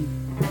sea,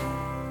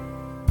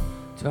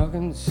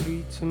 talking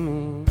sweet to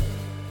me.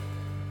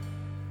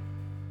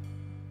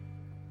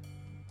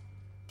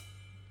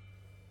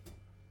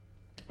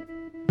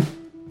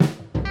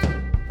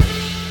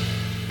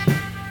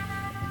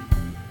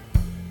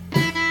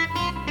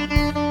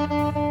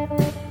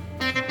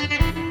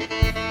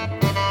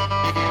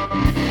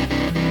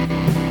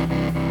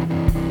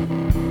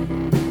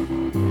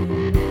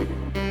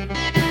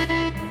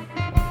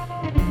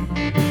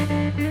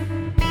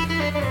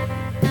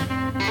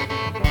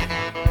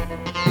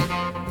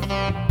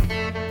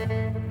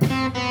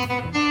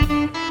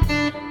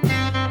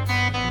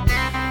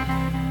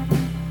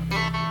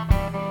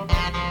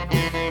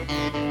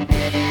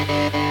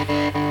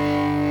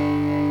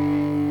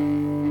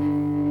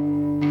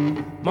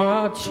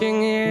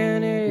 Marching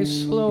in a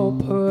slow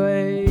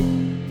parade,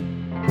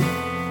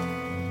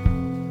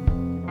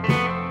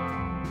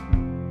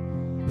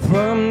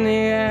 from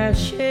the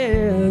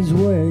ashes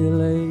where you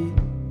lay,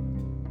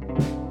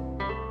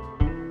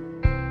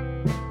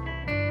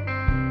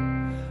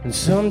 and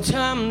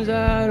sometimes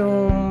I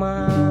don't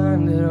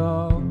mind at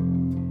all,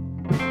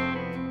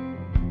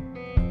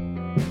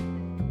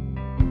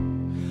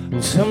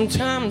 and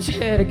sometimes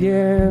head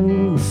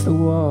against the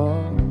wall.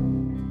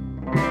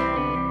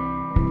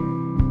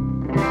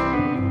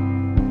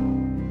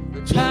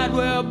 The tide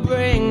will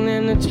bring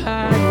and the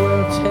tide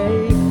will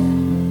take.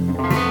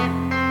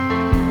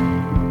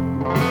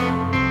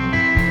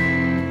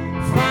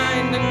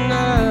 Find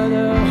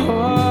another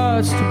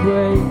horse to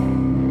break.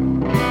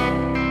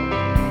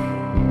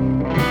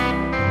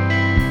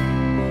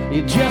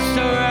 You're just a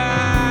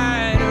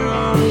rider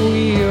on a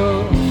wheel.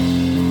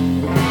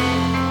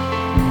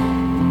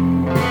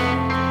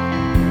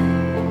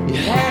 You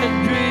had a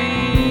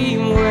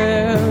dream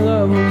where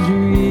love was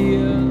real.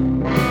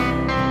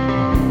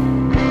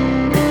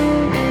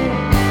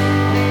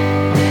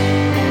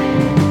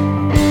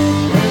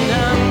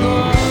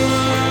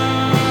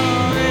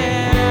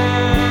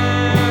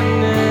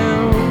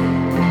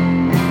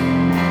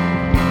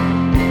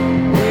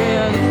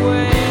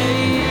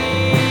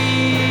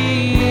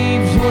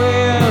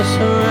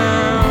 Surround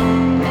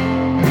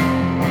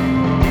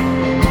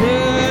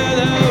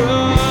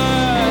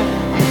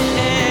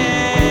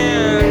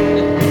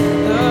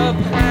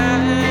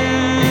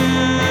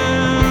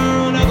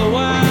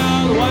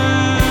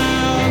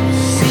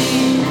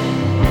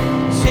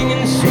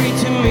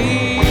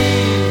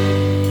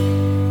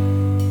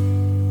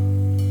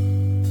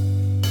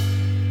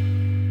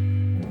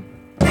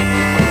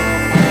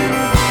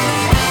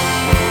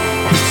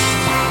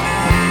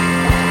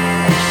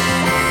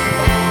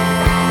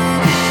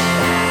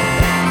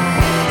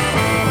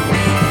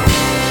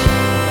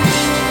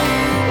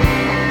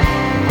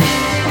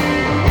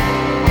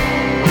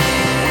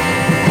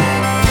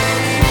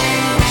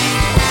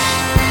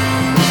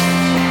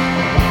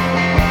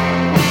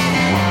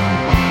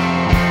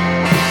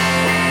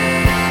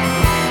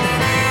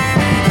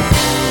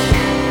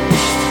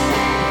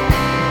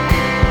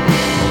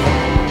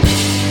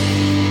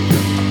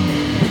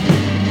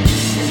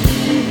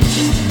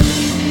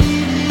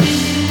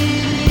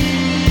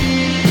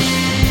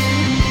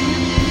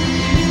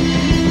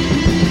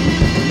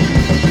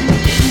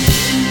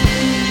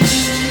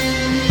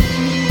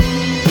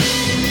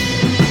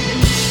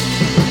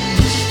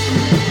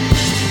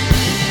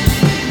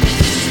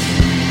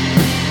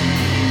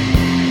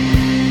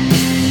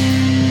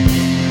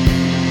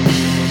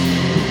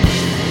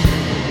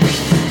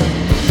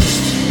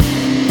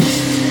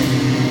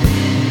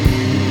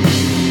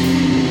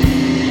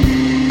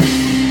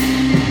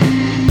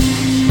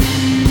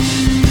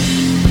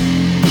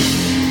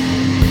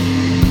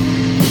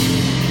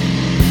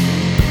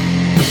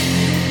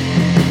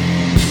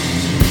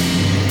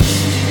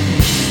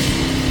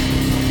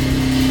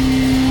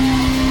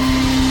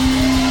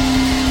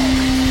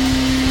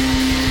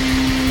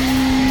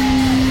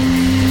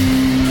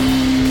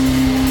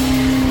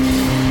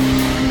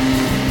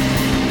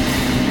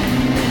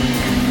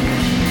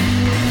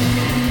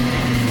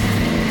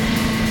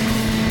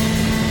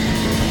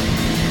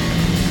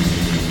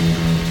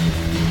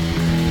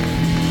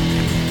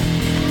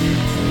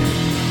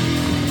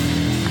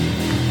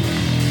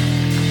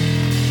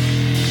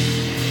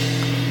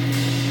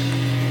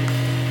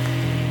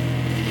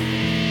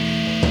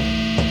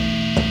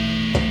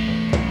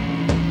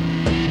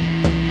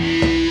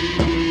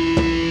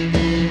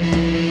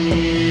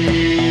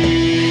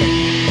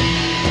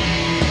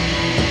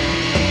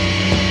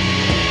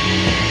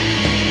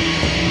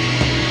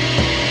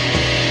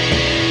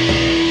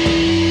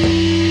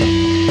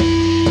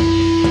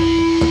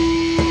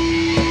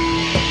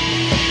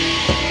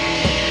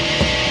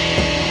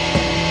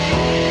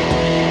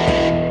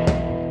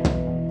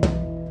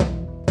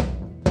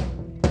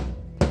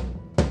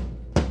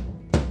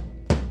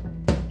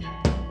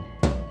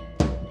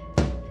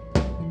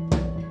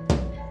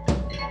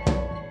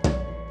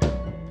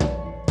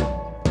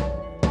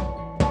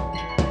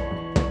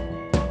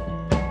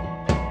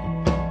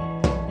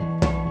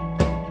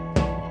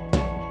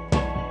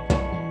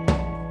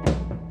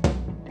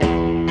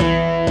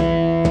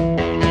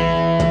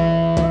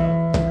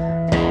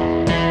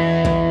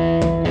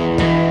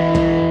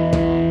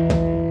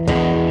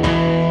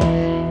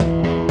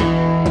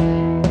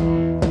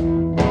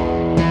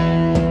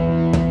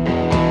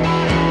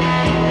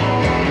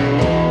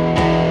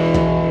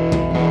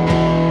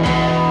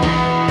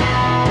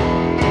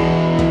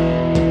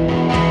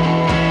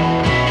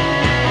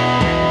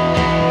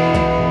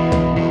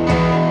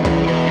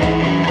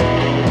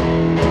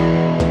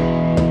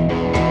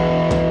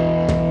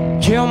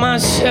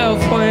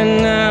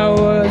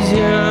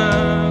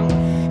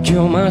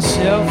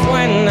myself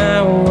when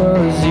I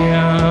was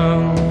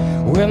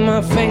young, with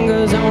my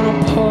fingers on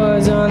a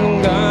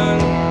poison gun,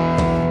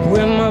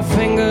 with my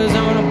fingers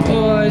on a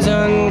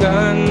poison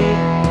gun.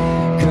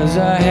 'Cause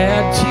I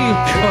had to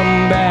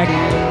come back,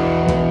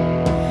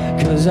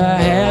 'cause I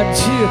had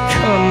to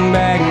come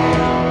back.